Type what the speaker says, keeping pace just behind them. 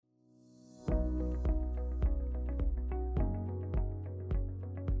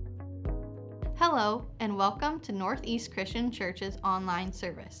Hello, and welcome to Northeast Christian Church's online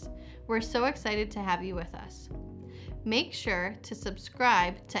service. We're so excited to have you with us. Make sure to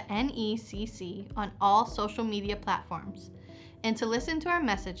subscribe to NECC on all social media platforms. And to listen to our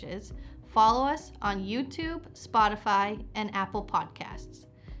messages, follow us on YouTube, Spotify, and Apple Podcasts.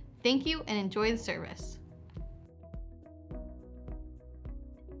 Thank you and enjoy the service.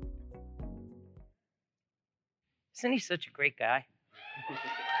 Isn't he such a great guy?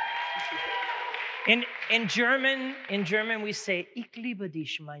 In German, we say, "Ich liebe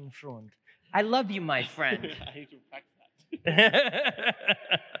dich, mein Freund." I love you, my friend. I need to practice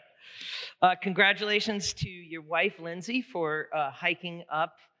that. Congratulations to your wife, Lindsay, for hiking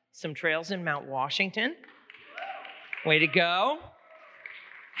up some trails in Mount Washington. Way to go.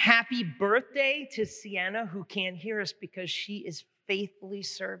 Happy birthday to Sienna, who can't hear us because she is faithfully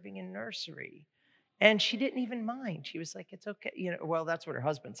serving in nursery. And she didn't even mind. She was like, it's okay. Well, that's what her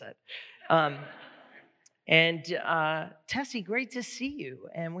husband said. Tessie, great to see you.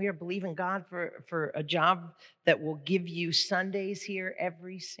 And we are believing God for a job that will give you Sundays here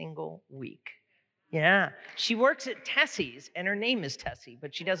every single week. Yeah. She works at Tessie's, and her name is Tessie,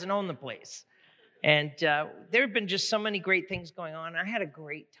 but she doesn't own the place. And there have been just so many great things going on. I had a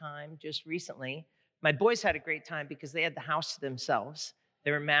great time just recently. My boys had a great time because they had the house to themselves. They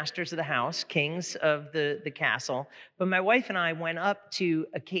were masters of the house, kings of the castle. But my wife and I went up to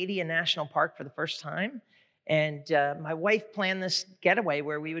Acadia National Park for the first time. And my wife planned this getaway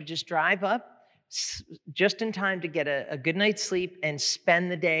where we would just drive up just in time to get a good night's sleep and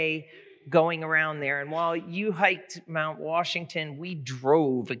spend the day going around there. And while you hiked Mount Washington, we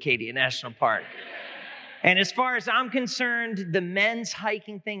drove Acadia National Park. And as far as I'm concerned, the men's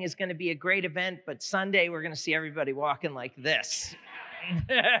hiking thing is going to be a great event. But Sunday, we're going to see everybody walking like this.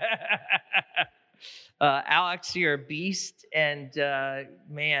 Alex, you're a beast, and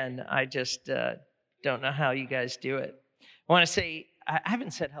man, I just don't know how you guys do it. I want to say I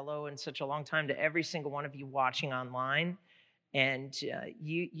haven't said hello in such a long time to every single one of you watching online, and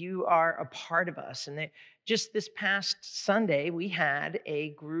you are a part of us. And just this past Sunday, we had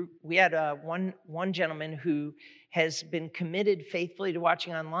a group. We had one gentleman who has been committed faithfully to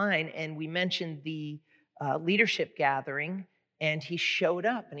watching online, and we mentioned the leadership gathering. And he showed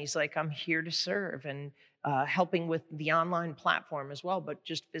up, and he's like, I'm here to serve, and helping with the online platform as well, but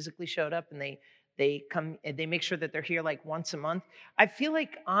just physically showed up, and they come, and they make sure that they're here like once a month. I feel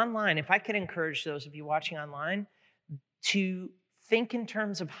like online, if I could encourage those of you watching online to think in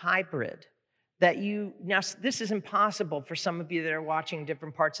terms of hybrid, now this is impossible for some of you that are watching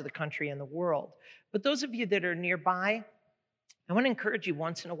different parts of the country and the world, but those of you that are nearby, I want to encourage you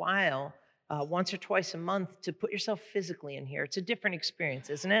once in a while, once or twice a month, to put yourself physically in here. It's a different experience,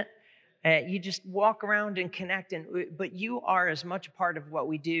 isn't it? You just walk around and connect, but you are as much a part of what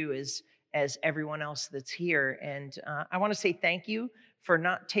we do as everyone else that's here. And I want to say thank you for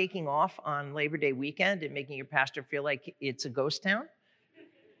not taking off on Labor Day weekend and making your pastor feel like it's a ghost town.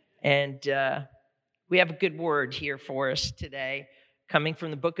 And we have a good word here for us today, coming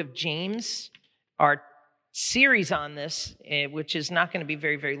from the book of James. Our series on this, which is not going to be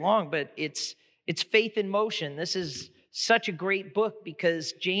very, very long, but it's Faith in Motion. This is such a great book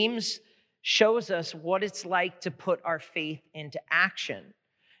because James shows us what it's like to put our faith into action.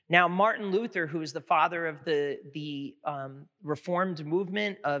 Now, Martin Luther, who is the father of the Reformed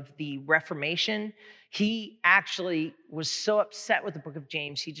movement of the Reformation, he actually was so upset with the book of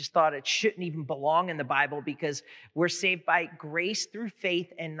James, he just thought it shouldn't even belong in the Bible because we're saved by grace through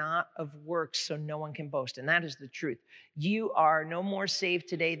faith and not of works, so no one can boast. And that is the truth. You are no more saved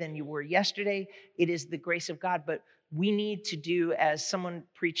today than you were yesterday. It is the grace of God, but we need to do, as someone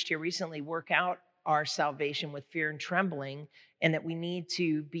preached here recently, work out our salvation with fear and trembling, and that we need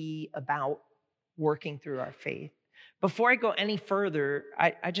to be about working through our faith. Before I go any further,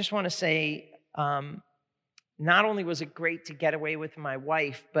 I just want to say, not only was it great to get away with my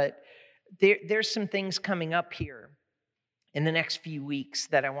wife, but there's some things coming up here in the next few weeks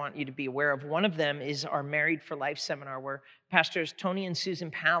that I want you to be aware of. One of them is our Married for Life seminar, where Pastors Tony and Susan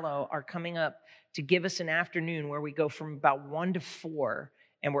Palo are coming up to give us an afternoon where we go from about 1 to 4,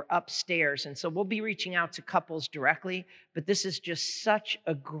 and we're upstairs. And so we'll be reaching out to couples directly, but this is just such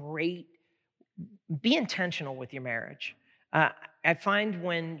a great, be intentional with your marriage. I find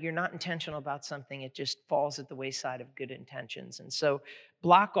when you're not intentional about something, it just falls at the wayside of good intentions. And so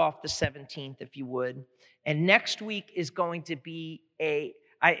block off the 17th, if you would. And next week is going to be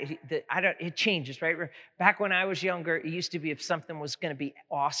it changes, right? Back when I was younger, it used to be if something was going to be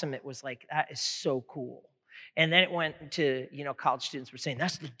awesome, it was like, that is so cool. And then it went to, college students were saying,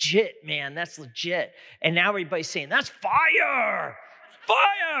 that's legit, man, that's legit. And now everybody's saying, that's fire.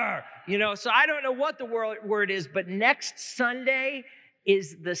 fire, so I don't know what the word is, but next Sunday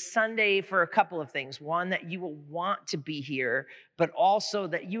is the Sunday for a couple of things. One, that you will want to be here, but also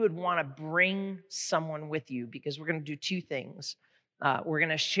that you would want to bring someone with you, because we're going to do two things. We're going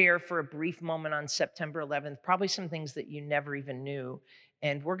to share for a brief moment on September 11th, probably some things that you never even knew,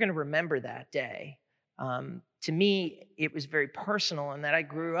 and we're going to remember that day. To me, it was very personal in that I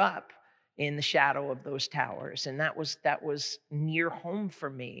grew up in the shadow of those towers, and that was near home for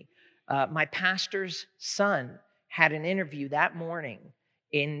me. My pastor's son had an interview that morning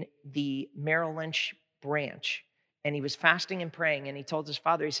in the Merrill Lynch branch, and he was fasting and praying, and he told his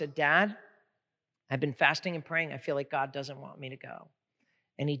father, he said, "Dad, I've been fasting and praying. I feel like God doesn't want me to go."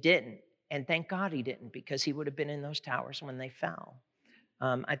 And he didn't. And thank God he didn't, because he would have been in those towers when they fell.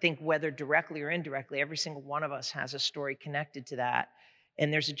 I think whether directly or indirectly, every single one of us has a story connected to that.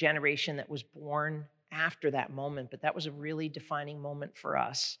 And there's a generation that was born after that moment, but that was a really defining moment for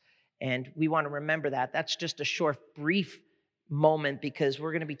us. And we want to remember that. That's just a short, brief moment, because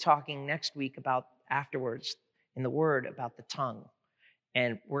we're going to be talking next week about afterwards in the Word about the tongue.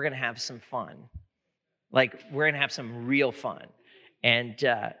 And we're going to have some fun. Like, we're going to have some real fun. And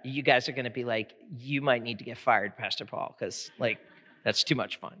you guys are going to be like, you might need to get fired, Pastor Paul, because, that's too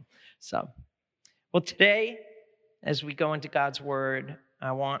much fun. So, well, today, as we go into God's Word,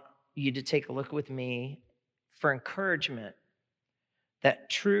 I want you to take a look with me for encouragement that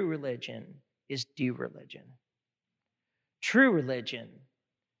true religion is due religion. True religion,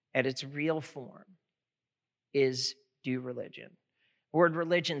 at its real form, is due religion. The word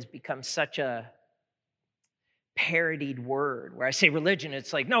religion's become such a parodied word. Where I say religion,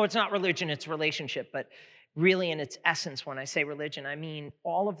 it's like, no, it's not religion, it's relationship. But really, in its essence, when I say religion, I mean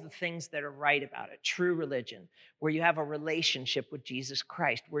all of the things that are right about it. True religion, where you have a relationship with Jesus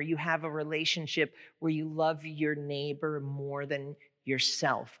Christ, where you have a relationship where you love your neighbor more than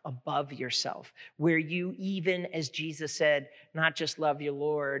yourself, above yourself, where you even, as Jesus said, not just love your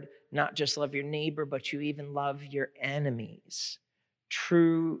Lord, not just love your neighbor, but you even love your enemies.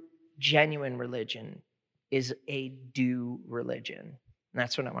 True, genuine religion is a due religion. And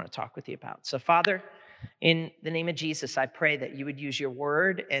that's what I want to talk with you about. So, Father, in the name of Jesus, I pray that you would use your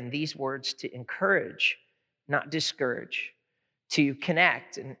word and these words to encourage, not discourage, to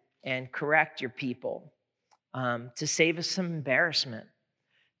connect and correct your people, to save us some embarrassment,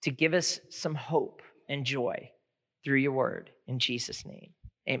 to give us some hope and joy through your word. In Jesus' name,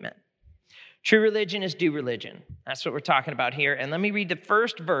 amen. True religion is due religion. That's what we're talking about here. And let me read the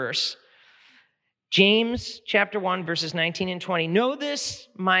first verse. James chapter 1, verses 19 and 20. Know this,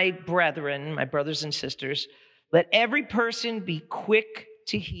 my brethren, my brothers and sisters, let every person be quick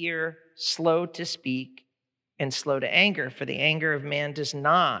to hear, slow to speak, and slow to anger, for the anger of man does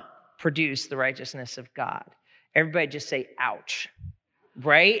not produce the righteousness of God. Everybody just say, ouch,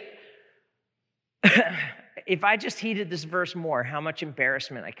 right? If I just heeded this verse more, how much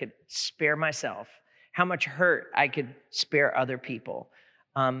embarrassment I could spare myself, how much hurt I could spare other people.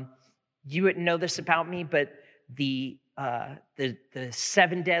 You wouldn't know this about me, but the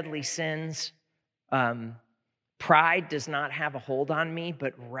 7 deadly sins, pride does not have a hold on me,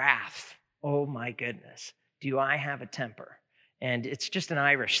 but wrath, oh my goodness, do I have a temper. And it's just an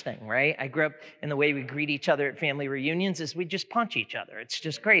Irish thing, right? I grew up in the way we greet each other at family reunions is we just punch each other. It's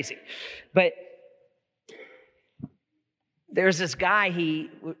just crazy. But there's this guy, he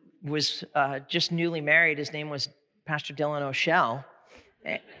was just newly married. His name was Pastor Dylan O'Shell.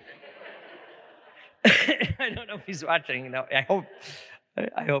 I don't know if he's watching. No, I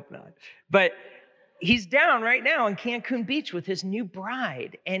hope not. But he's down right now in Cancun Beach with his new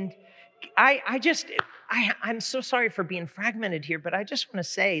bride. And I'm so sorry for being fragmented here, but I just want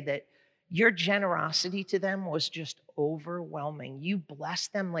to say that your generosity to them was just overwhelming. You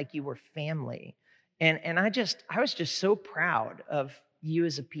blessed them like you were family. And I was just so proud of you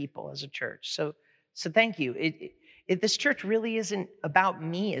as a people, as a church. So thank you. This church really isn't about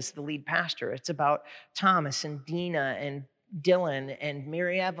me as the lead pastor. It's about Thomas and Dina and Dylan and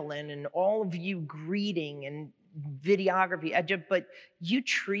Mary Evelyn and all of you greeting and videography. But you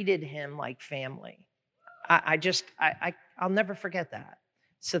treated him like family. I'll never forget that.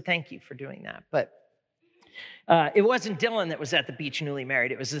 So thank you for doing that. But it wasn't Dylan that was at the beach newly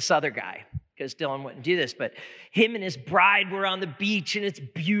married. It was this other guy, because Dylan wouldn't do this. But him and his bride were on the beach, and it's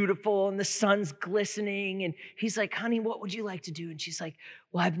beautiful, and the sun's glistening. And he's like, honey, what would you like to do? And she's like,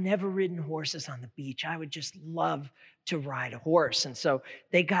 well, I've never ridden horses on the beach. I would just love to ride a horse. And so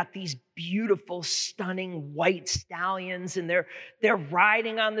they got these beautiful, stunning white stallions, and they're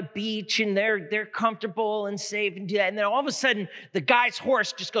riding on the beach, and they're comfortable and safe and do that. And then all of a sudden, the guy's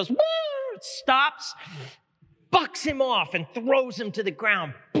horse just goes, woo, it stops. bucks him off and throws him to the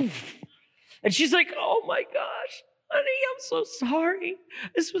ground. Poof. And she's like, oh my gosh, honey, I'm so sorry.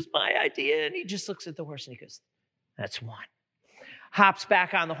 This was my idea. And he just looks at the horse and he goes, that's one. Hops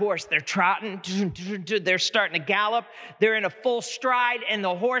back on the horse. They're trotting. They're starting to gallop. They're in a full stride, and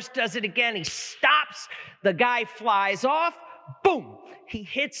the horse does it again. He stops. The guy flies off. Boom. He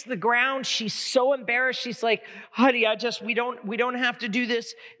hits the ground. She's so embarrassed. She's like, honey, we don't have to do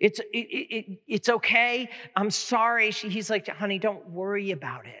this. It's okay. I'm sorry. He's like, honey, don't worry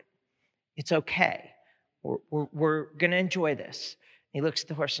about it. It's okay. We're going to enjoy this. He looks at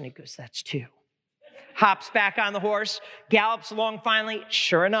the horse and he goes, that's two. Hops back on the horse, gallops along finally.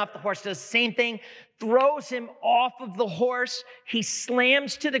 Sure enough, the horse does the same thing, throws him off of the horse. He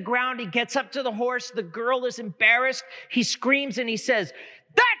slams to the ground. He gets up to the horse. The girl is embarrassed. He screams and he says,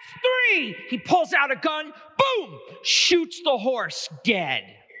 that's three. He pulls out a gun. Boom! Shoots the horse dead.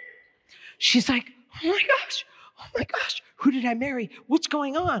 She's like, oh my gosh, who did I marry? What's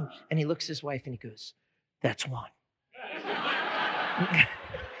going on? And he looks at his wife and he goes, that's one.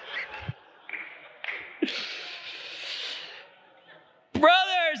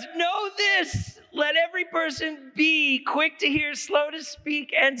 Brothers, know this. Let every person be quick to hear, slow to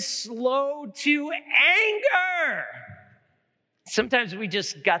speak, and slow to anger. Sometimes we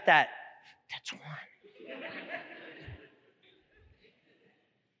just got that. That's one.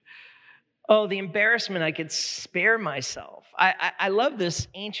 Oh, the embarrassment I could spare myself. I love this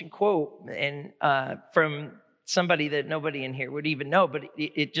ancient quote and from somebody that nobody in here would even know, but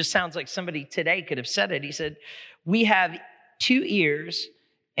it just sounds like somebody today could have said it. He said, we have 2 ears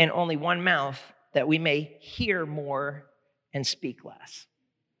and only 1 mouth that we may hear more and speak less.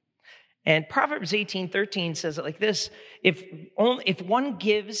 And Proverbs 18:13 says it like this, if one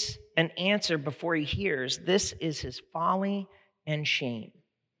gives an answer before he hears, this is his folly and shame.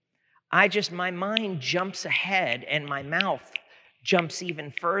 My mind jumps ahead and my mouth jumps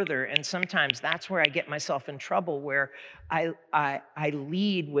even further. And sometimes that's where I get myself in trouble, where I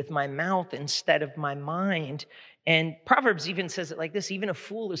lead with my mouth instead of my mind. And Proverbs even says it like this, even a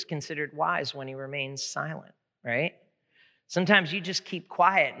fool is considered wise when he remains silent, right? Sometimes you just keep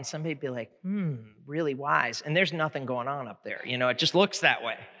quiet and somebody be like, really wise. And there's nothing going on up there. It just looks that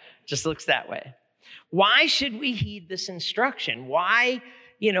way. Why should we heed this instruction? Why?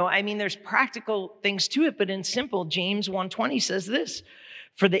 There's practical things to it, but in simple, James 1:20 says this,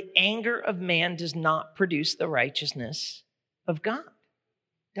 for the anger of man does not produce the righteousness of God.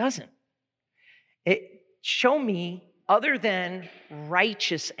 Doesn't. Show me other than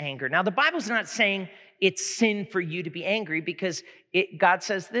righteous anger. Now, the Bible's not saying it's sin for you to be angry, because God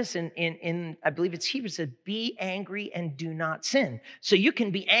says this in I believe it's Hebrews, said, be angry and do not sin. So you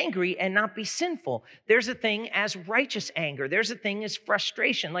can be angry and not be sinful. There's a thing as righteous anger. There's a thing as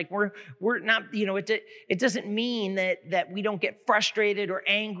frustration. Like we're not, it doesn't mean that we don't get frustrated or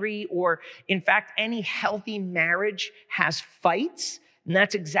angry, or in fact, any healthy marriage has fights. And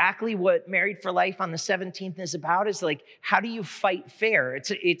that's exactly what Married for Life on the 17th is about, is like, how do you fight fair?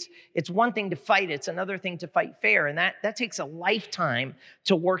 It's one thing to fight, it's another thing to fight fair. And that takes a lifetime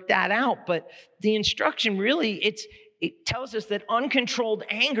to work that out. But the instruction really, it tells us that uncontrolled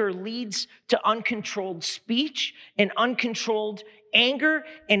anger leads to uncontrolled speech and uncontrolled anger.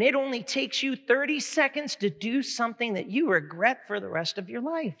 And it only takes you 30 seconds to do something that you regret for the rest of your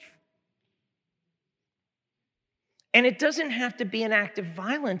life. And it doesn't have to be an act of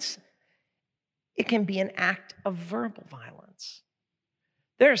violence. It can be an act of verbal violence.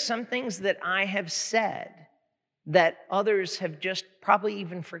 There are some things that I have said that others have just probably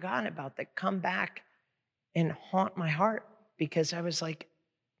even forgotten about, that come back and haunt my heart, because I was like,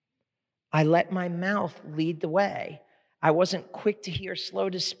 I let my mouth lead the way. I wasn't quick to hear, slow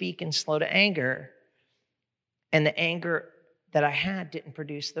to speak, and slow to anger. And the anger that I had didn't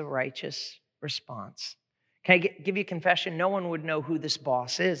produce the righteous response. Can I give you a confession? No one would know who this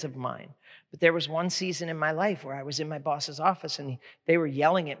boss is of mine. But there was one season in my life where I was in my boss's office and they were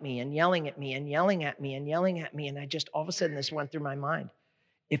yelling at me and yelling at me and yelling at me and yelling at me. And I just, all of a sudden, this went through my mind.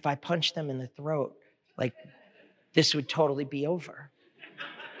 If I punched them in the throat, like, this would totally be over.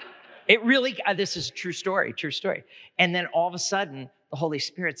 It really, this is a true story. And then all of a sudden, the Holy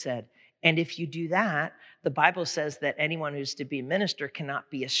Spirit said, and if you do that, the Bible says that anyone who's to be a minister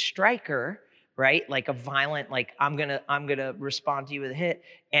cannot be a striker, right? Like a violent, like I'm gonna respond to you with a hit,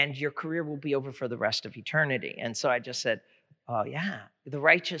 and your career will be over for the rest of eternity. And so I just said, oh yeah, the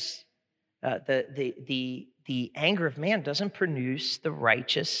righteous, the anger of man doesn't produce the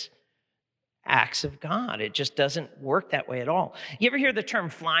righteous acts of God. It just doesn't work that way at all. You ever hear the term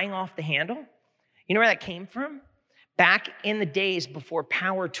flying off the handle? You know where that came from? Back in the days before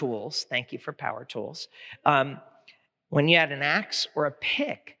power tools, thank you for power tools, when you had an axe or a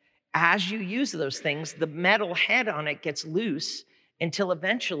pick, as you use those things, the metal head on it gets loose until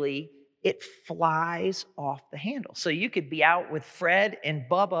eventually it flies off the handle. So you could be out with Fred and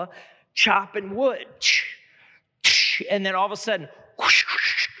Bubba chopping wood, and then all of a sudden,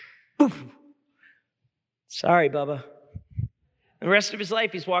 poof. Sorry, Bubba. The rest of his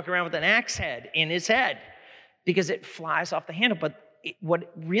life, he's walking around with an axe head in his head because it flies off the handle. But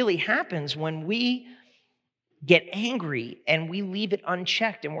what really happens when we get angry and we leave it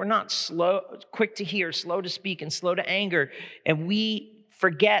unchecked and we're not quick to hear, slow to speak, and slow to anger, and we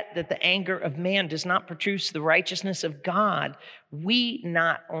forget that the anger of man does not produce the righteousness of God, we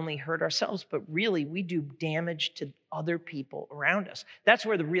not only hurt ourselves, but really we do damage to other people around us. That's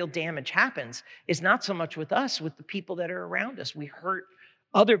where the real damage happens, is not so much with us, with the people that are around us. We hurt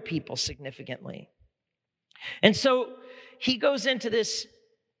other people significantly. And so he goes into this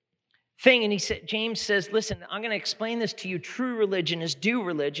thing, and James says, listen, I'm going to explain this to you. True religion is due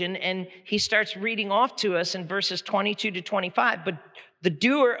religion. And he starts reading off to us in verses 22 to 25. But the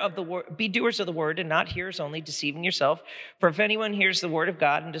doer of the word, be doers of the word and not hearers only, deceiving yourself. For if anyone hears the word of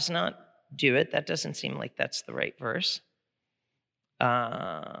God and does not do it, that doesn't seem like that's the right verse.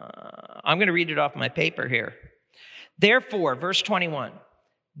 I'm going to read it off my paper here. Therefore, verse 21,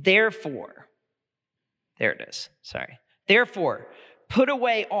 therefore, there it is, sorry. Therefore, put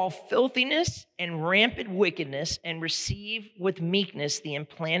away all filthiness and rampant wickedness and receive with meekness the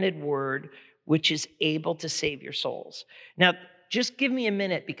implanted word, which is able to save your souls. Now, just give me a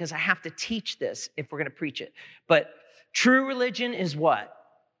minute because I have to teach this if we're going to preach it. But true religion is what?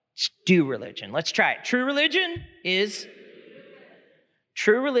 It's due religion. Let's try it. True religion is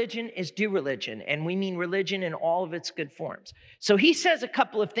due religion, and we mean religion in all of its good forms. So he says a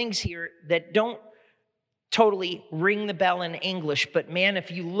couple of things here that don't totally ring the bell in English, but man, if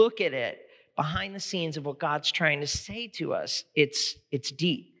you look at it behind the scenes of what God's trying to say to us, it's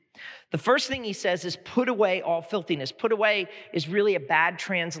deep. The first thing he says is put away all filthiness. Put away is really a bad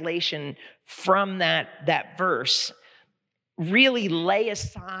translation from that verse. Really lay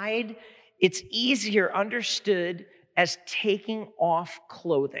aside. It's easier understood as taking off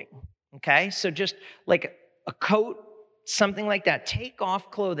clothing. Okay? So just like a coat, something like that. Take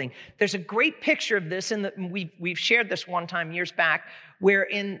off clothing. There's a great picture of this, and we've shared this one time years back, where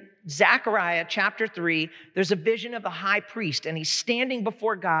in Zechariah chapter 3, there's a vision of the high priest, and he's standing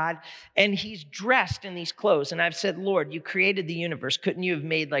before God, and he's dressed in these clothes. And I've said, Lord, you created the universe. Couldn't you have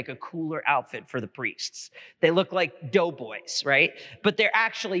made like a cooler outfit for the priests? They look like doughboys, right? But they're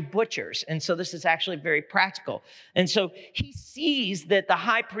actually butchers. And so this is actually very practical. And so he sees that the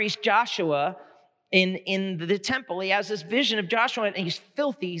high priest Joshua in the temple, he has this vision of Joshua, and he's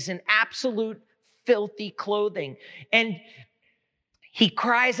filthy. He's in absolute filthy clothing. And he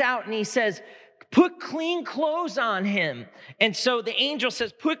cries out and he says, put clean clothes on him. And so the angel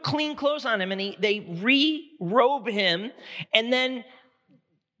says, put clean clothes on him. And they re-robe him. And then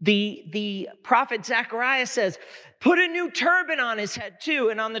the prophet Zechariah says, put a new turban on his head too.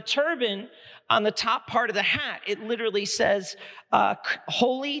 And on the turban, on the top part of the hat, it literally says,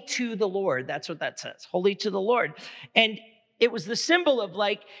 holy to the Lord. That's what that says, holy to the Lord. And it was the symbol of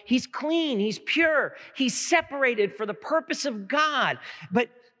like, he's clean, he's pure, he's separated for the purpose of God. But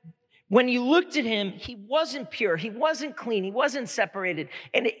when you looked at him, he wasn't pure, he wasn't clean, he wasn't separated.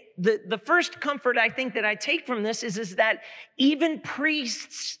 And the first comfort I think that I take from this is that even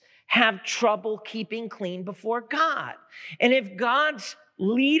priests have trouble keeping clean before God. And if God's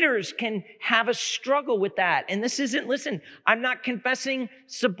leaders can have a struggle with that. And this isn't, listen, I'm not confessing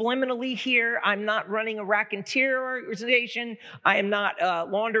subliminally here. I'm not running a racketeer organization. I am not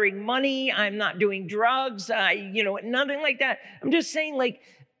laundering money. I'm not doing drugs. Nothing like that. I'm just saying, like,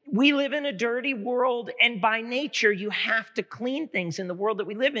 we live in a dirty world, and by nature, you have to clean things in the world that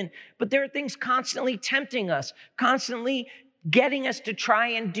we live in. But there are things constantly tempting us, constantly getting us to try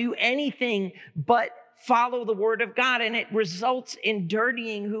and do anything but follow the word of God, and it results in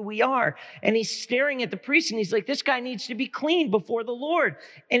dirtying who we are. And he's staring at the priest, and he's like, this guy needs to be clean before the Lord.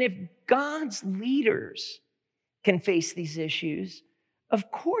 And if God's leaders can face these issues, of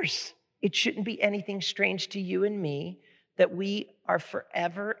course, it shouldn't be anything strange to you and me that we are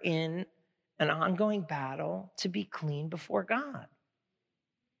forever in an ongoing battle to be clean before God.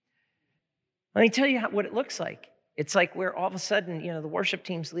 Let me tell you what it looks like. It's like where all of a sudden, the worship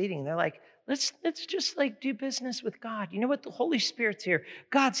team's leading. They're like, let's just like do business with God. You know what? The Holy Spirit's here.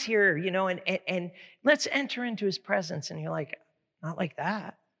 God's here, and let's enter into his presence. And you're like, not like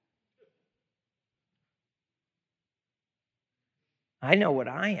that. I know what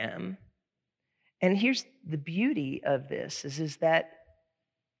I am. And here's the beauty of this is that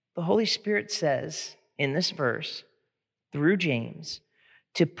the Holy Spirit says in this verse, through James,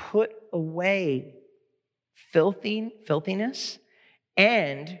 to put away filthiness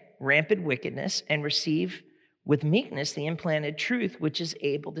and rampant wickedness and receive with meekness the implanted truth, which is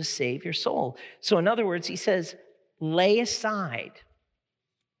able to save your soul. So in other words, he says, lay aside,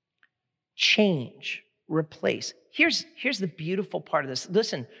 change, replace. Here's the beautiful part of this.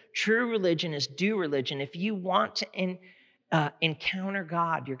 Listen, true religion is due religion. If you want to encounter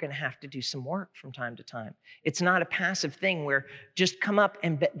God, you're going to have to do some work from time to time. It's not a passive thing where just come up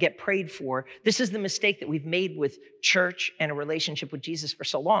and get prayed for. This is the mistake that we've made with church and a relationship with Jesus for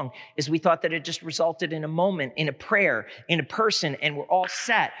so long, is we thought that it just resulted in a moment, in a prayer, in a person, and we're all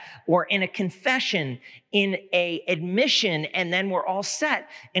set, or in a confession, in a admission, and then we're all set.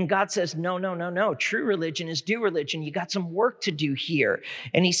 And God says, no. True religion is due religion. You got some work to do here.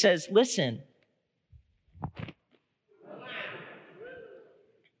 And he says, listen,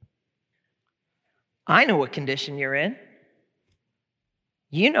 I know what condition you're in.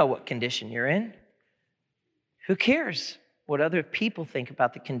 You know what condition you're in. Who cares what other people think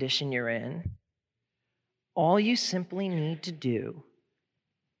about the condition you're in? All you simply need to do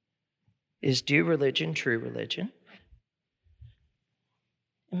is do religion, true religion,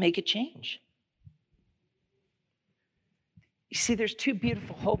 and make a change. You see, there's two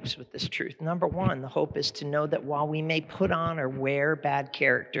beautiful hopes with this truth. Number one, the hope is to know that while we may put on or wear bad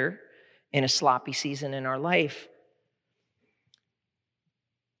character in a sloppy season in our life,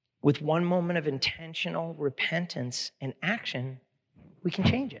 with one moment of intentional repentance and action, we can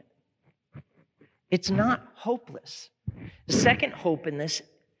change it. It's not hopeless. The second hope in this,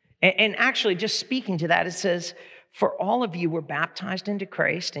 and actually just speaking to that, it says, for all of you were baptized into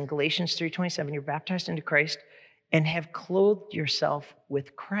Christ. In Galatians 3:27, you're baptized into Christ and have clothed yourself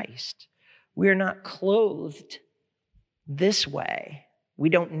with Christ. We are not clothed this way. We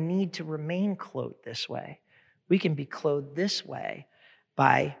don't need to remain clothed this way. We can be clothed this way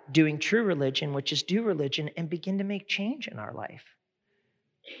by doing true religion, which is due religion, and begin to make change in our life.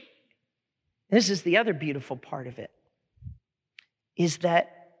 This is the other beautiful part of it, is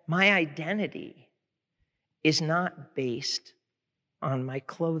that my identity is not based on my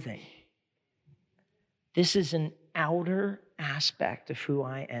clothing. This is an outer aspect of who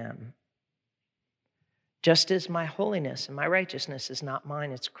I am. Just as my holiness and my righteousness is not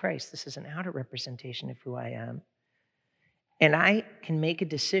mine, it's Christ. This is an outer representation of who I am. And I can make a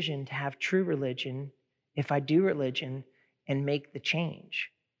decision to have true religion if I do religion and make the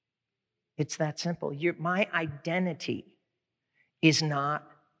change. It's that simple. My identity is not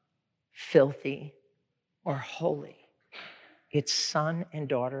filthy or holy. It's son and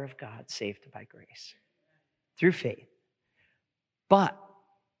daughter of God saved by grace through faith. But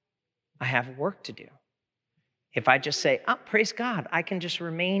I have work to do. If I just say, oh, praise God, I can just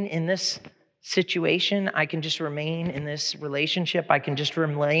remain in this situation, I can just remain in this relationship, I can just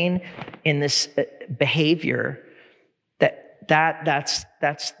remain in this behavior, that's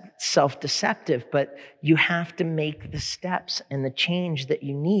self-deceptive, but you have to make the steps and the change that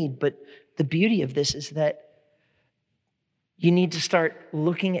you need. But the beauty of this is that you need to start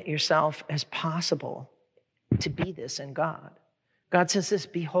looking at yourself as possible to be this in God. God says this,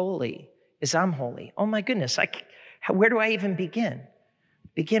 be holy as I'm holy. Oh my goodness, where do I even begin?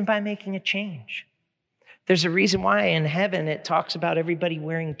 Begin by making a change. There's a reason why in heaven it talks about everybody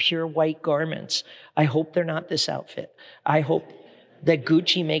wearing pure white garments. I hope they're not this outfit. I hope that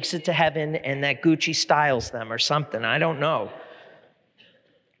Gucci makes it to heaven and that Gucci styles them or something. I don't know.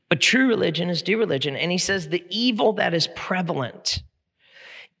 But true religion is due religion. And he says the evil that is prevalent,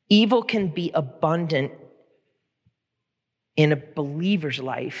 evil can be abundant in a believer's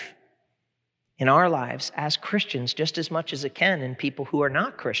life, in our lives as Christians, just as much as it can in people who are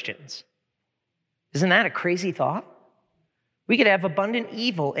not Christians. Isn't that a crazy thought? We could have abundant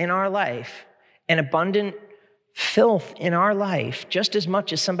evil in our life and abundant filth in our life just as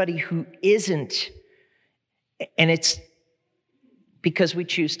much as somebody who isn't. And it's because we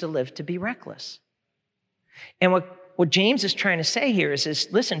choose to live to be reckless. And what James is trying to say here is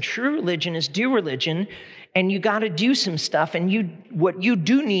listen, true religion is due religion, and you got to do some stuff. And what you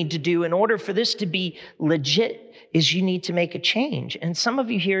do need to do in order for this to be legit is you need to make a change. And some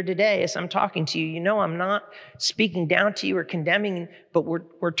of you here today, as I'm talking to you, you know I'm not speaking down to you or condemning, but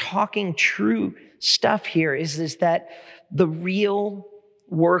we're talking true stuff here, is that the real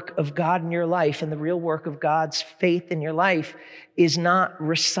work of God in your life and the real work of God's faith in your life is not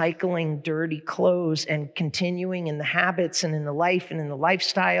recycling dirty clothes and continuing in the habits and in the life and in the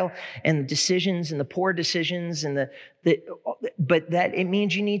lifestyle and the decisions and the poor decisions and but that it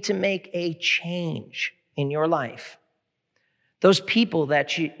means you need to make a change in your life. Those people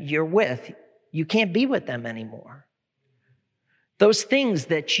that you're with, you can't be with them anymore. Those things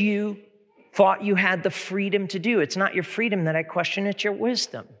that you thought you had the freedom to do, it's not your freedom that I question, it's your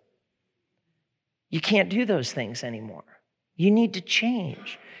wisdom. You can't do those things anymore. You need to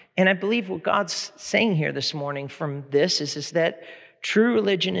change. And I believe what God's saying here this morning from this is that true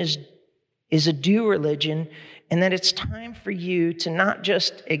religion is a do religion, and that it's time for you to not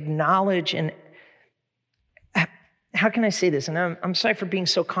just acknowledge and how can I say this? And I'm sorry for being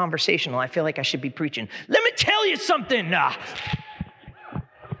so conversational. I feel like I should be preaching. Let me tell you something.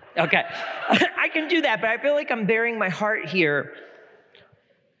 Okay, I can do that, but I feel like I'm bearing my heart here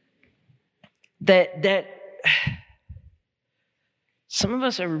that some of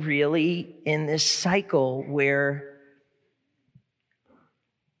us are really in this cycle where,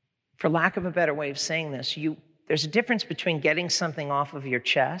 for lack of a better way of saying this, there's a difference between getting something off of your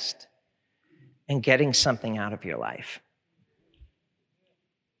chest and getting something out of your life.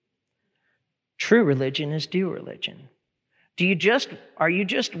 True religion is do religion. Are you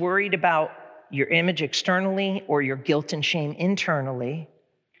just worried about your image externally or your guilt and shame internally?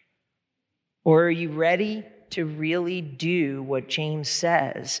 Or are you ready to really do what James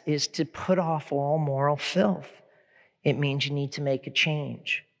says is to put off all moral filth? It means you need to make a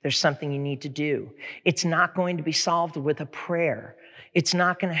change. There's something you need to do. It's not going to be solved with a prayer. It's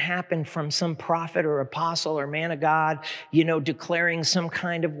not going to happen from some prophet or apostle or man of God, declaring some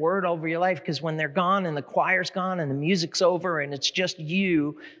kind of word over your life, because when they're gone and the choir's gone and the music's over and it's just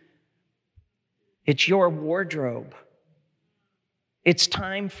you, it's your wardrobe. It's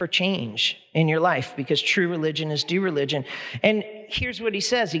time for change in your life because true religion is do religion. And here's what he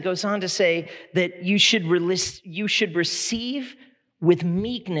says. He goes on to say that you should receive with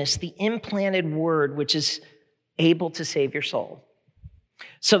meekness the implanted word which is able to save your soul.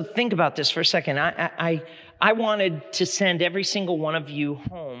 So think about this for a second. I wanted to send every single one of you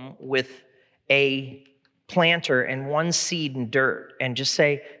home with a planter and one seed in dirt and just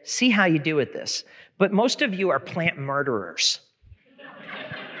say, see how you do with this. But most of you are plant murderers.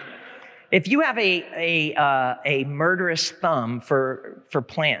 If you have a murderous thumb for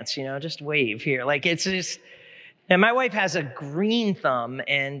plants, just wave here. Like it's just, and my wife has a green thumb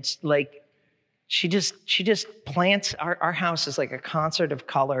and like, she just plants, our house is like a concert of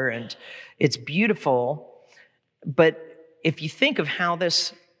color and it's beautiful. But if you think of how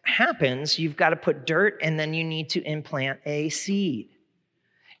this happens, you've got to put dirt and then you need to implant a seed.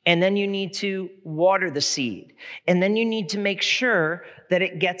 And then you need to water the seed. And then you need to make sure that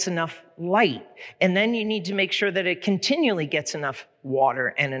it gets enough light. And then you need to make sure that it continually gets enough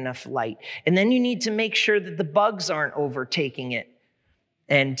water and enough light. And then you need to make sure that the bugs aren't overtaking it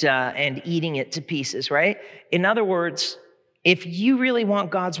and eating it to pieces, right? In other words, if you really want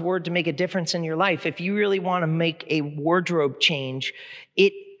God's word to make a difference in your life, if you really want to make a wardrobe change,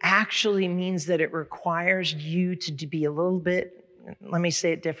 it actually means that it requires you to be a little bit, let me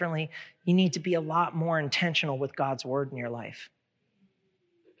say it differently, you need to be a lot more intentional with God's word in your life.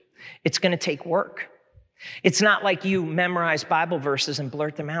 It's going to take work. It's not like you memorize Bible verses and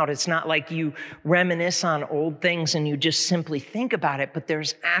blurt them out. It's not like you reminisce on old things and you just simply think about it, but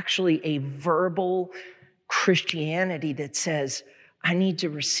there's actually a verbal Christianity that says, I need to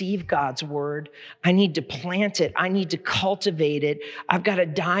receive God's word. I need to plant it. I need to cultivate it. I've got to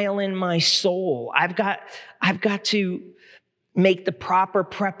dial in my soul. I've got to make the proper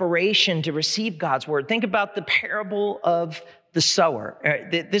preparation to receive God's word. Think about the parable of the sower.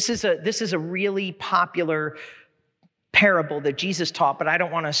 This is a really popular parable that Jesus taught, but I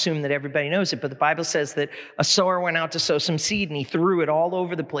don't want to assume that everybody knows it. But the Bible says that a sower went out to sow some seed and he threw it all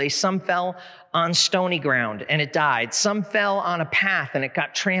over the place. Some fell on stony ground and it died. Some fell on a path and it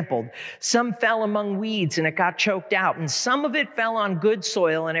got trampled. Some fell among weeds and it got choked out. And some of it fell on good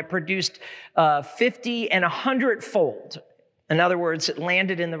soil and it produced 50 and 100-fold. In other words, it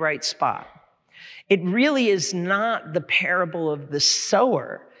landed in the right spot. It really is not the parable of the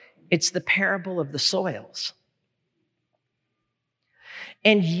sower. It's the parable of the soils.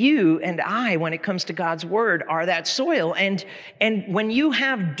 And you and I, when it comes to God's word, are that soil. And when you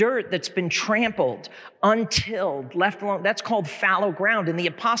have dirt that's been trampled, untilled, left alone, that's called fallow ground. And the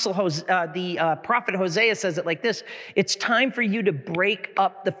prophet Hosea says it like this: it's time for you to break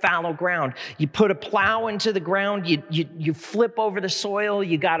up the fallow ground. You put a plow into the ground, you flip over the soil,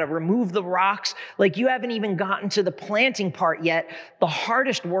 you got to remove the rocks. Like, you haven't even gotten to the planting part yet. The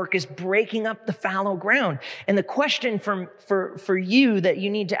hardest work is breaking up the fallow ground. And the question for you that you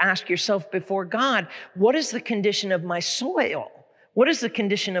need to ask yourself before God: what is the condition of my soil? What is the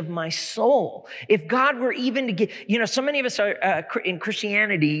condition of my soul? If God were even to get, so many of us are in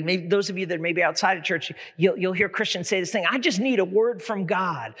Christianity, maybe those of you that may be outside of church, you'll hear Christians say this thing: I just need a word from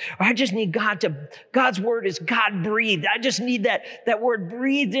God. Or I just need God's word is God breathed. I just need that word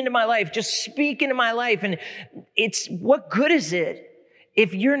breathed into my life. Just speak into my life. And what good is it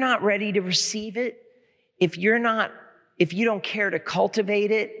if you're not ready to receive it? If you don't care to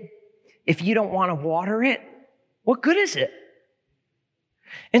cultivate it, if you don't want to water it, what good is it?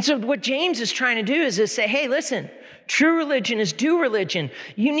 And so what James is trying to do is say, hey, listen, true religion is due religion.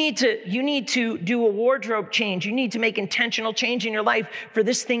 You need to do a wardrobe change. You need to make intentional change in your life for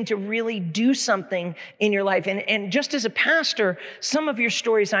this thing to really do something in your life. And just as a pastor, some of your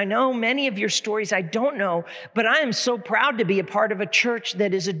stories I know, many of your stories I don't know, but I am so proud to be a part of a church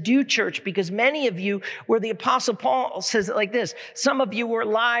that is a do church, because many of you were, the Apostle Paul says it like this: some of you were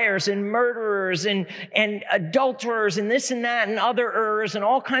liars and murderers and adulterers and this and that and otherers and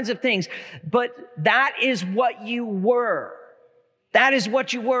all kinds of things. But that is what you were. That is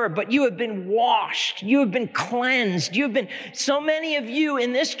what you were, but you have been washed. You have been cleansed. So many of you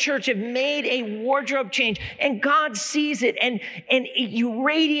in this church have made a wardrobe change, and God sees it, and you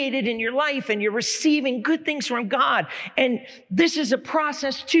radiate it in your life, and you're receiving good things from God. And this is a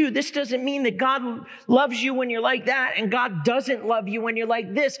process too. This doesn't mean that God loves you when you're like that, and God doesn't love you when you're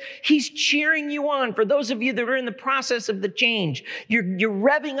like this. He's cheering you on. For those of you that are in the process of the change, you're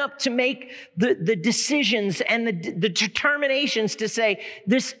revving up to make the decisions and the determinations to say,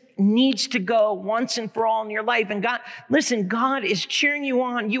 this needs to go once and for all in your life. And God is cheering you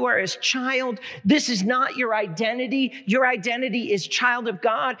on. You are His child. This is not your identity. Your identity is child of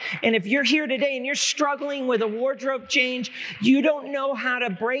God. And if you're here today and you're struggling with a wardrobe change, you don't know how to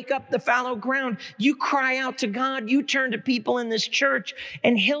break up the fallow ground, you cry out to God. You turn to people in this church,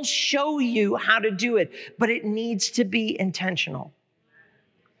 and He'll show you how to do it. But it needs to be intentional.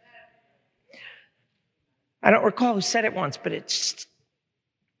 I don't recall who said it once, but it's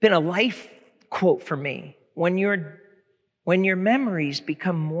been a life quote for me. When your memories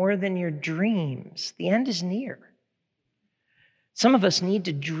become more than your dreams, the end is near. Some of us need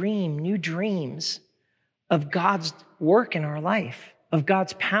to dream new dreams of God's work in our life, of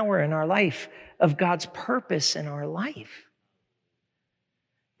God's power in our life, of God's purpose in our life.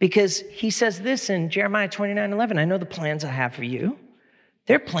 Because He says this in Jeremiah 29:11, I know the plans I have for you.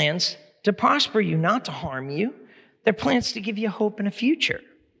 They're plans to prosper you, not to harm you. They're plans to give you hope and a future.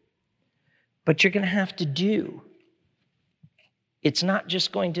 But you're going to have to do. It's not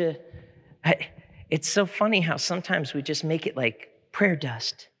just going to... It's so funny how sometimes we just make it like prayer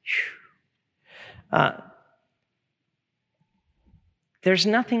dust. There's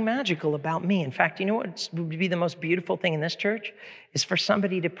nothing magical about me. In fact, you know what would be the most beautiful thing in this church? Is for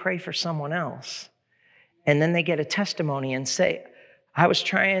somebody to pray for someone else. And then they get a testimony and say, I was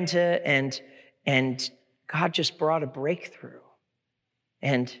trying to, and God just brought a breakthrough.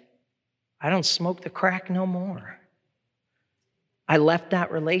 And I don't smoke the crack no more. I left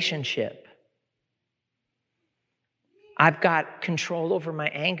that relationship. I've got control over my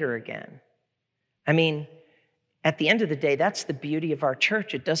anger again. I mean, at the end of the day, that's the beauty of our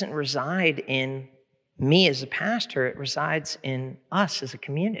church. It doesn't reside in me as a pastor. It resides in us as a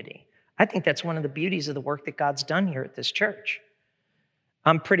community. I think that's one of the beauties of the work that God's done here at this church.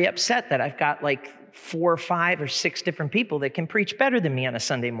 I'm pretty upset that I've got like 4 or 5 or 6 different people that can preach better than me on a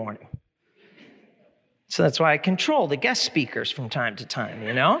Sunday morning. So that's why I control the guest speakers from time to time,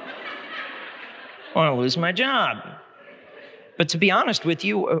 I don't want to lose my job. But to be honest with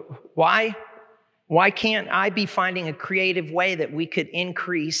you, why can't I be finding a creative way that we could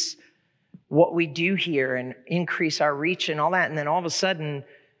increase what we do here and increase our reach and all that? And then all of a sudden,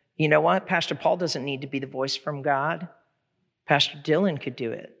 you know what? Pastor Paul doesn't need to be the voice from God. Pastor Dylan could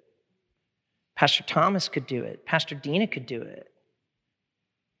do it. Pastor Thomas could do it. Pastor Dina could do it.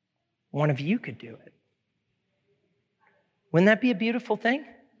 One of you could do it. Wouldn't that be a beautiful thing?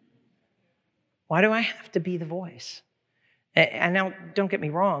 Why do I have to be the voice? And now, don't get me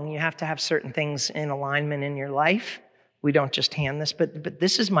wrong, you have to have certain things in alignment in your life. We don't just hand this, but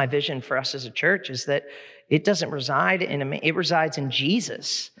this is my vision for us as a church, is that it doesn't reside in a man, it resides in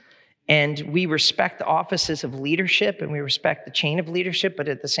Jesus. And we respect the offices of leadership and we respect the chain of leadership, but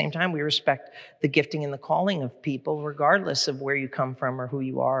at the same time, we respect the gifting and the calling of people, regardless of where you come from or who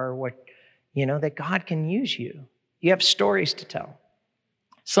you are or what, that God can use you. You have stories to tell.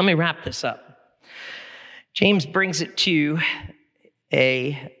 So let me wrap this up. James brings it to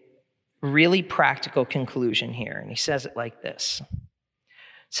a really practical conclusion here, and he says it like this. It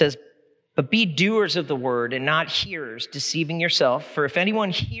says, but be doers of the word and not hearers, deceiving yourself. For if anyone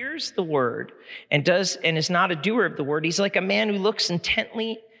hears the word and is not a doer of the word, he's like a man who looks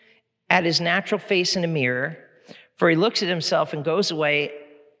intently at his natural face in a mirror. For he looks at himself and goes away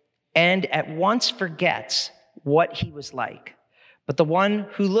and at once forgets what he was like. But the one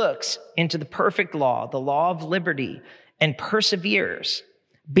who looks into the perfect law, the law of liberty, and perseveres,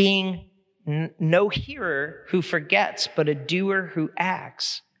 being no hearer who forgets, but a doer who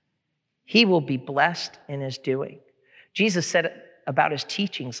acts, he will be blessed in his doing. Jesus said about his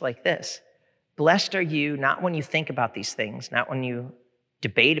teachings like this: blessed are you, not when you think about these things, not when you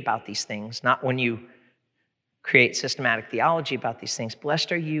debate about these things, not when you create systematic theology about these things.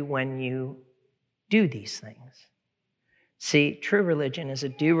 Blessed are you when you do these things. See, true religion is a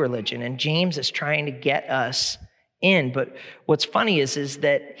do religion, and James is trying to get us in. But what's funny is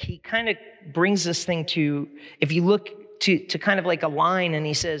that he kind of brings this thing to, if you look to kind of like a line, and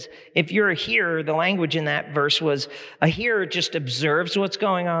he says, if you're a hearer, the language in that verse was, a hearer just observes what's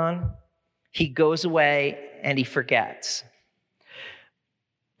going on, he goes away, and he forgets.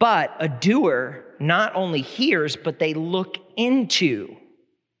 But a doer not only hears, but they look into,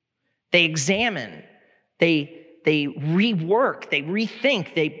 they examine, they rework, they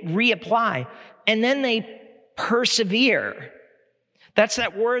rethink, they reapply, and then they persevere. That's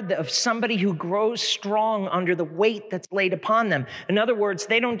that word of somebody who grows strong under the weight that's laid upon them. In other words,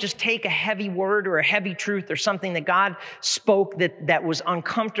 they don't just take a heavy word or a heavy truth or something that God spoke that was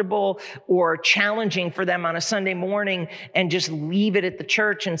uncomfortable or challenging for them on a Sunday morning and just leave it at the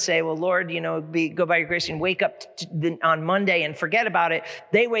church and say, well, Lord, go by your grace, and wake up on Monday and forget about it.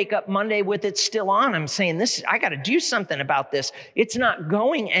 They wake up Monday with it still on them, saying, I got to do something about this. It's not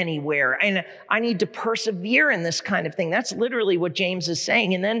going anywhere, and I need to persevere in this kind of thing. That's literally what James is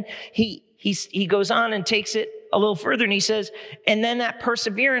saying. And then he goes on and takes it a little further, and he says, and then that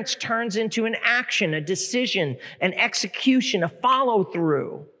perseverance turns into an action, a decision, an execution, a follow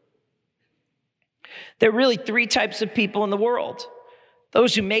through. There are really three types of people in the world: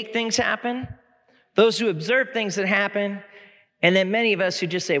 those who make things happen, those who observe things that happen, and then many of us who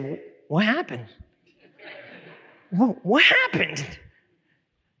just say, what happened? What happened?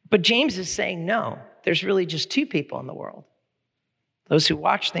 But James is saying, no, there's really just two people in the world: those who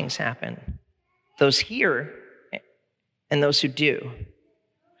watch things happen, those hear, and those who do.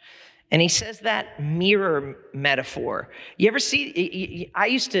 And he says that mirror metaphor. You ever see, I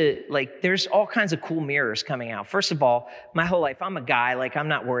used to, there's all kinds of cool mirrors coming out. First of all, my whole life, I'm a guy, I'm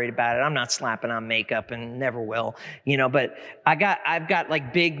not worried about it. I'm not slapping on makeup and never will, but I've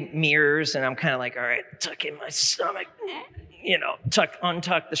got big mirrors, and I'm kind of all right, tuck in my stomach,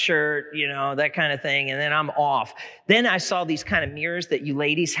 untuck the shirt, that kind of thing. And then I'm off. Then I saw these kind of mirrors that you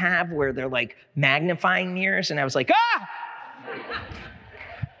ladies have where they're magnifying mirrors. And I was like,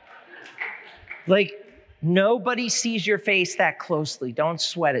 nobody sees your face that closely. Don't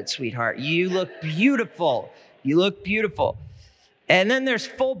sweat it, sweetheart. You look beautiful. You look beautiful. And then there's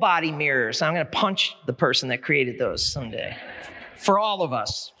full body mirrors. I'm going to punch the person that created those someday. For all of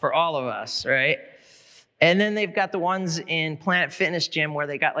us, right? And then they've got the ones in Planet Fitness Gym where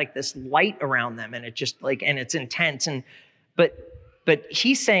they got this light around them, and it just and it's intense. But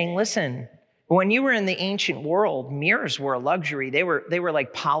he's saying, listen, when you were in the ancient world, mirrors were a luxury. They were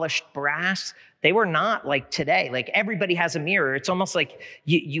like polished brass. They were not like today. Everybody has a mirror. It's almost like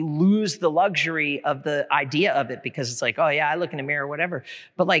you lose the luxury of the idea of it, because it's oh yeah, I look in a mirror, whatever.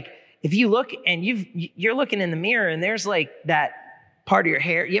 But if you look and you're looking in the mirror and there's that part of your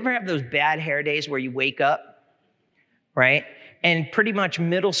hair. You ever have those bad hair days where you wake up, right? And pretty much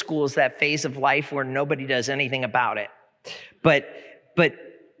middle school is that phase of life where nobody does anything about it. But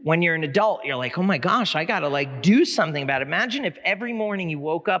when you're an adult, you're oh my gosh, I gotta do something about it. Imagine if every morning you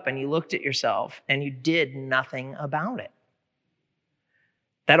woke up and you looked at yourself and you did nothing about it.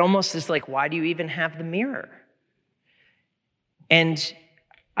 That almost is why do you even have the mirror? And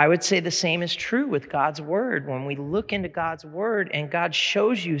I would say the same is true with God's word. When we look into God's word and God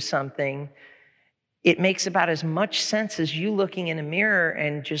shows you something, it makes about as much sense as you looking in a mirror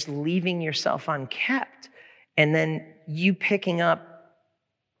and just leaving yourself unkept, and then you picking up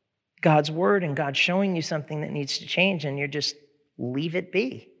God's word and God showing you something that needs to change, and you're just leave it be.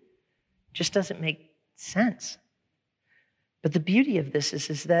 It just doesn't make sense. But the beauty of this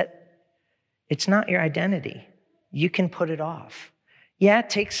is that it's not your identity. You can put it off. Yeah, it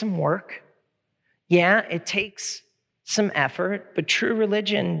takes some work. Yeah, it takes some effort, but true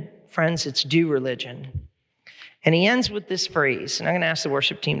religion, friends, it's due religion. And he ends with this phrase, and I'm going to ask the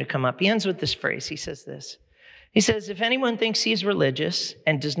worship team to come up. He ends with this phrase. He says this. He says, if anyone thinks he is religious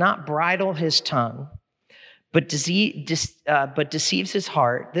and does not bridle his tongue, but deceives his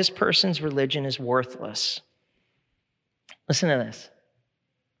heart, this person's religion is worthless. Listen to this.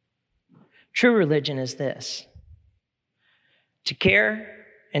 True religion is this: to care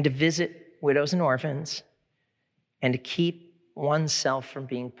and to visit widows and orphans, and to keep oneself from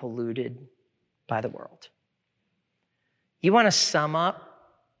being polluted by the world. You want to sum up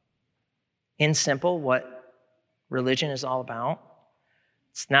in simple what religion is all about?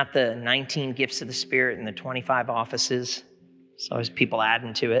 It's not the 19 gifts of the Spirit and the 25 offices. There's always people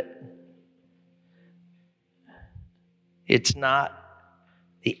adding to it. It's not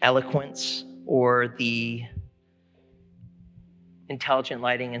the eloquence or the intelligent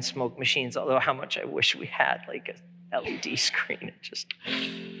lighting and smoke machines, although how much I wish we had like a LED screen.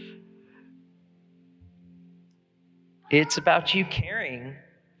 It's about you caring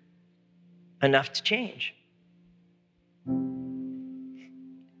enough to change.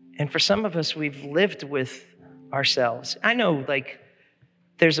 And for some of us, we've lived with ourselves. I know, like,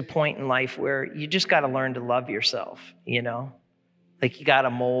 there's a point in life where you just got to learn to love yourself, you know? Like you got a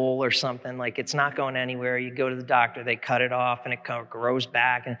mole or something, like it's not going anywhere. You go to the doctor, they cut it off and it grows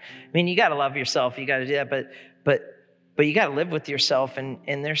back. And I mean, you got to love yourself. You got to do that, but you got to live with yourself.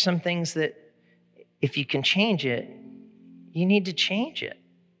 And there's some things that if you can change it, you need to change it.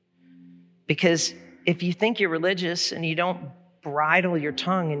 Because if you think you're religious and you don't bridle your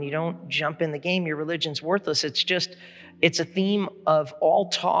tongue and you don't jump in the game, your religion's worthless. It's a theme of all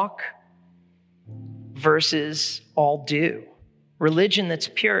talk versus all do. Religion that's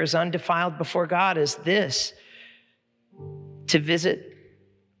pure, is undefiled before God, is this: to visit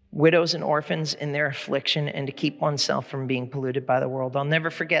widows and orphans in their affliction and to keep oneself from being polluted by the world. I'll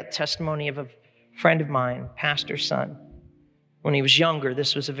never forget the testimony of a friend of mine, pastor's son. When he was younger,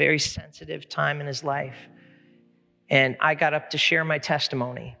 this was a very sensitive time in his life. And I got up to share my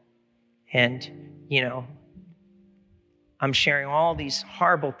testimony. And, you know, I'm sharing all these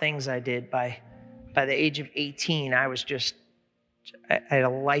horrible things I did. By the age of 18, I had a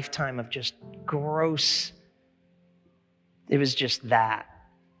lifetime of just gross. It was just that.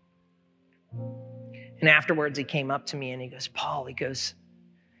 And afterwards, he came up to me and he goes, Paul, because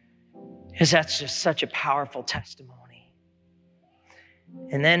that's just such a powerful testimony.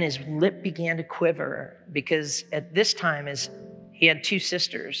 And then his lip began to quiver, because at this time, he had two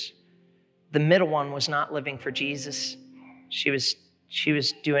sisters. The middle one was not living for Jesus. She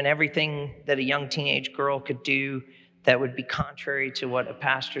was doing everything that a young teenage girl could do that would be contrary to what a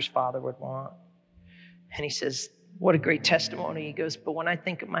pastor's father would want. And he says, what a great testimony. He goes, but when I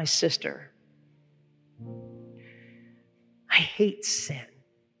think of my sister, I hate sin.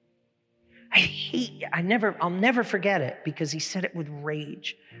 I'll never forget it, because he said it with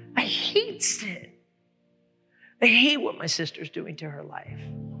rage. I hate sin. I hate what my sister's doing to her life.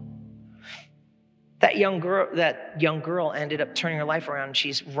 That young girl ended up turning her life around.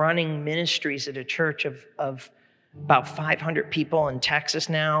 She's running ministries at a church of about 500 people in Texas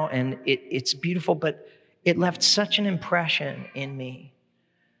now, and it's beautiful, but it left such an impression in me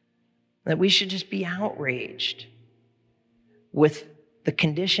that we should just be outraged with the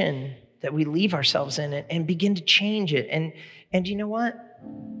condition that we leave ourselves in it and begin to change it. And you know what?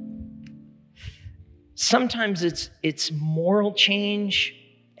 Sometimes it's moral change,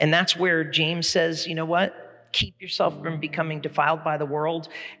 and that's where James says, you know what? Keep yourself from becoming defiled by the world.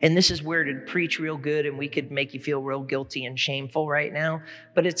 And this is where to preach real good, and we could make you feel real guilty and shameful right now.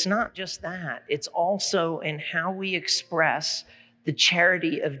 But it's not just that. It's also in how we express the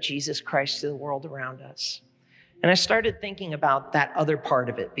charity of Jesus Christ to the world around us. And I started thinking about that other part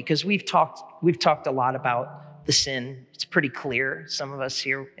of it, because we've talked a lot about the sin. It's pretty clear. Some of us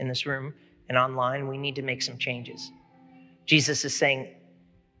here in this room and online, we need to make some changes. Jesus is saying,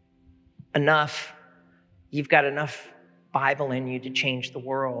 enough. You've got enough Bible in you to change the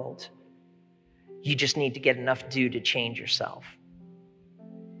world. You just need to get enough due to change yourself.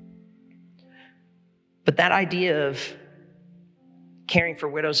 But that idea of caring for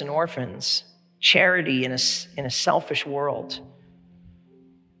widows and orphans, charity in a selfish world,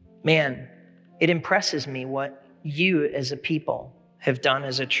 man, it impresses me what you as a people have done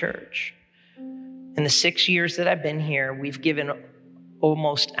as a church. In the 6 years that I've been here, we've given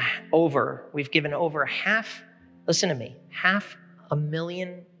we've given over listen to me,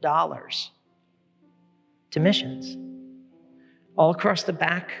 $500,000 to missions. All across the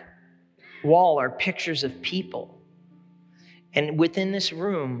back wall are pictures of people. And within this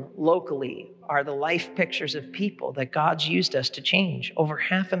room, locally, are the life pictures of people that God's used us to change. Over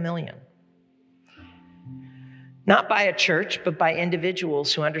 500,000. Not by a church, but by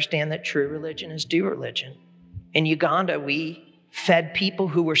individuals who understand that true religion is due religion. In Uganda, we fed people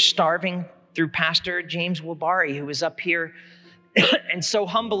who were starving through Pastor James Wabari, who was up here. And so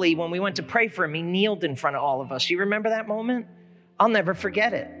humbly, when we went to pray for him, he kneeled in front of all of us. You remember that moment? I'll never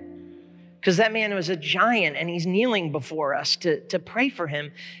forget it. Because that man was a giant, and he's kneeling before us to pray for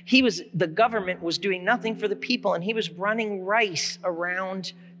him. The government was doing nothing for the people, and he was running rice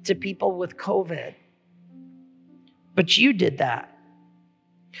around to people with COVID. But you did that.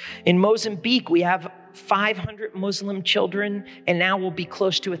 In Mozambique, we have 500 Muslim children, and now we'll be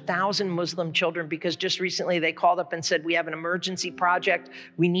close to 1,000 Muslim children, because just recently they called up and said, we have an emergency project.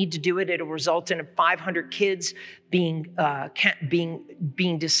 We need to do it. It'll result in 500 kids being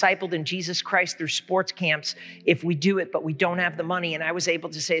discipled in Jesus Christ through sports camps if we do it, but we don't have the money. And I was able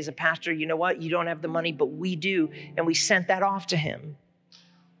to say as a pastor, you know what? You don't have the money, but we do. And we sent that off to him.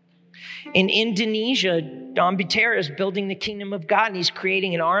 In Indonesia, Don Butera is building the kingdom of God, and he's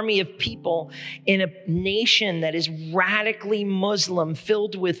creating an army of people in a nation that is radically Muslim,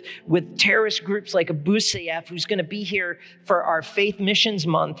 filled with terrorist groups like Abu Sayyaf, who's going to be here for our Faith Missions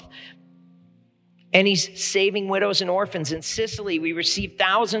Month. And he's saving widows and orphans. In Sicily, we received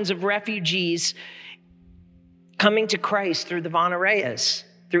thousands of refugees coming to Christ through the Vanareyas,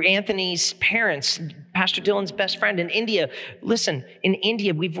 through Anthony's parents, Pastor Dylan's best friend. In India, in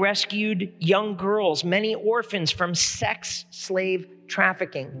India, we've rescued young girls, many orphans, from sex slave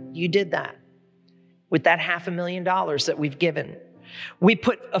trafficking. You did that with that $500,000 that we've given. We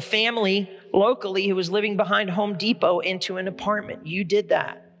put a family locally who was living behind Home Depot into an apartment. You did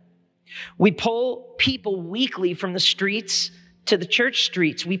that. We pull people weekly from the streets to the church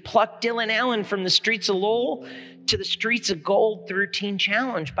streets. We plucked Dylan Allen from the streets of Lowell to the streets of gold through Teen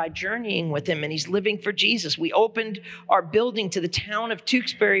Challenge by journeying with him, and he's living for Jesus. We opened our building to the town of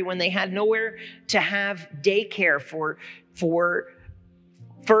Tewksbury when they had nowhere to have daycare for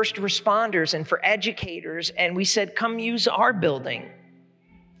first responders and for educators, and we said, come use our building.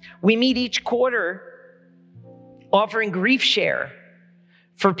 We meet each quarter offering grief share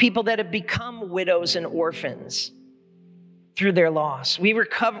for people that have become widows and orphans through their loss. We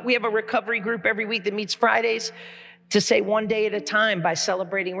have a recovery group every week that meets Fridays to say one day at a time by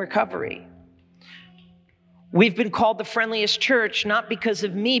celebrating recovery. We've been called the friendliest church, not because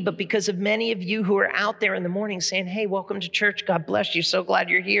of me, but because of many of you who are out there in the morning saying, hey, welcome to church. God bless you. So glad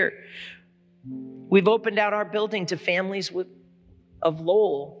you're here. We've opened out our building to families of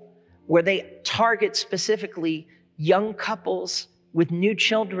Lowell, where they target specifically young couples with new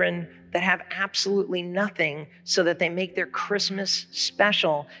children that have absolutely nothing, so that they make their Christmas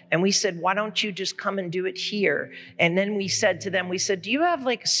special. And we said, why don't you just come and do it here? And then we said to them, do you have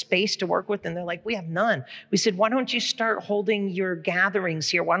like a space to work with? And they're like, we have none. We said, why don't you start holding your gatherings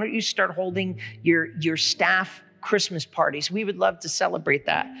here? Why don't you start holding your staff Christmas parties? We would love to celebrate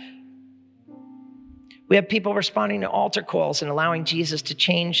that. We have people responding to altar calls and allowing Jesus to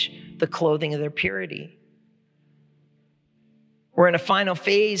change the clothing of their purity. We're in a final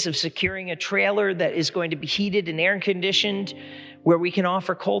phase of securing a trailer that is going to be heated and air conditioned, where we can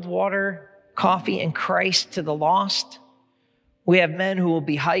offer cold water, coffee, and Christ to the lost. We have men who will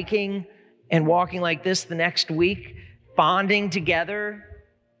be hiking and walking like this the next week, bonding together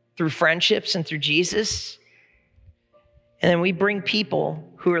through friendships and through Jesus. And then we bring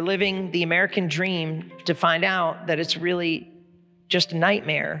people who are living the American dream to find out that it's really just a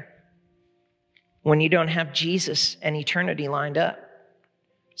nightmare when you don't have Jesus and eternity lined up.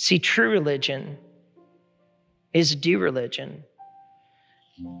 See, true religion is due religion.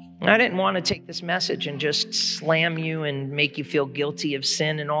 I didn't want to take this message and just slam you and make you feel guilty of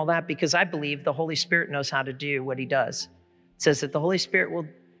sin and all that, because I believe the Holy Spirit knows how to do what he does. It says that the Holy Spirit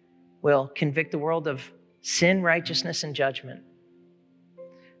will convict the world of sin, righteousness, and judgment.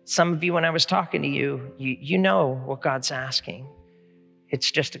 Some of you, when I was talking to you, you know what God's asking. It's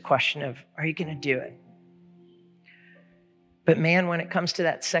just a question of, are you going to do it? But man, when it comes to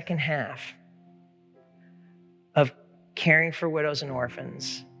that second half of caring for widows and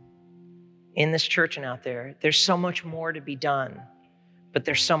orphans in this church and out there, there's so much more to be done, but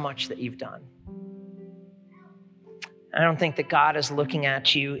there's so much that you've done. I don't think that God is looking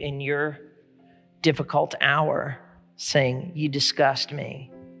at you in your difficult hour saying, you disgust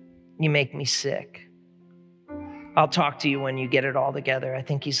me. You make me sick. I'll talk to you when you get it all together. I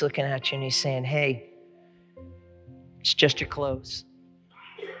think he's looking at you and he's saying, hey, it's just your clothes.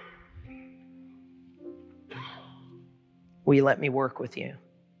 Will you let me work with you,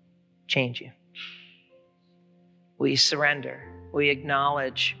 change you? Will you surrender? Will you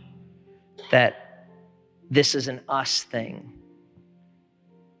acknowledge that this is an us thing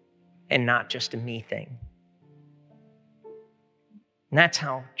and not just a me thing? And that's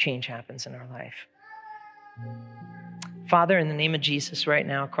how change happens in our life. Father, in the name of Jesus, right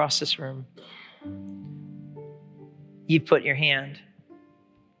now across this room, you put your hand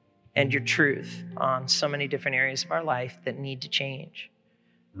and your truth on so many different areas of our life that need to change.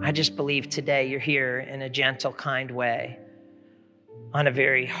 I just believe today you're here in a gentle, kind way on a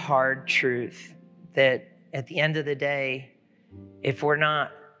very hard truth that at the end of the day, if we're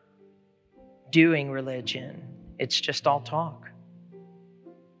not doing religion, it's just all talk.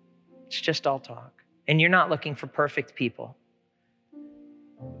 It's just all talk. And you're not looking for perfect people.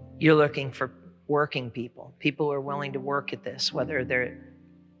 You're looking for working people, people who are willing to work at this, whether they're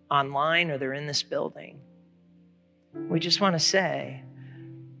online or they're in this building. We just want to say,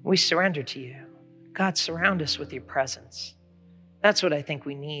 we surrender to you. God, surround us with your presence. That's what I think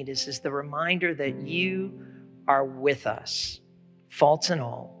we need is the reminder that you are with us, faults and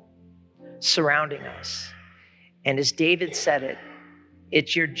all, surrounding us. And as David said it,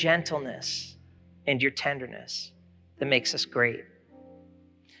 it's your gentleness and your tenderness that makes us great.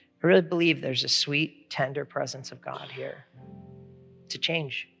 I really believe there's a sweet, tender presence of God here to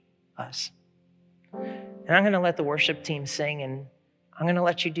change us. And I'm going to let the worship team sing, and I'm going to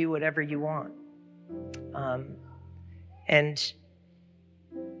let you do whatever you want. And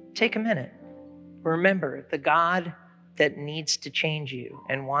take a minute. Remember, the God that needs to change you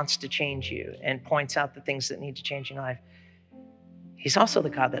and wants to change you and points out the things that need to change in your life, he's also the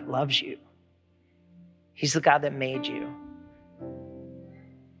God that loves you. He's the God that made you.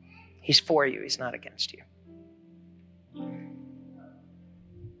 He's for you. He's not against you.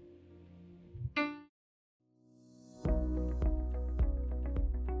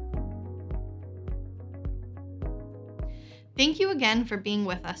 Thank you again for being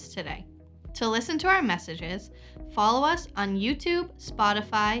with us today. To listen to our messages, follow us on YouTube,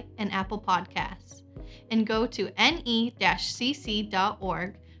 Spotify, and Apple Podcasts, and go to ne-cc.org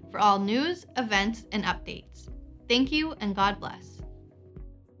for all news, events, and updates. Thank you, and God bless.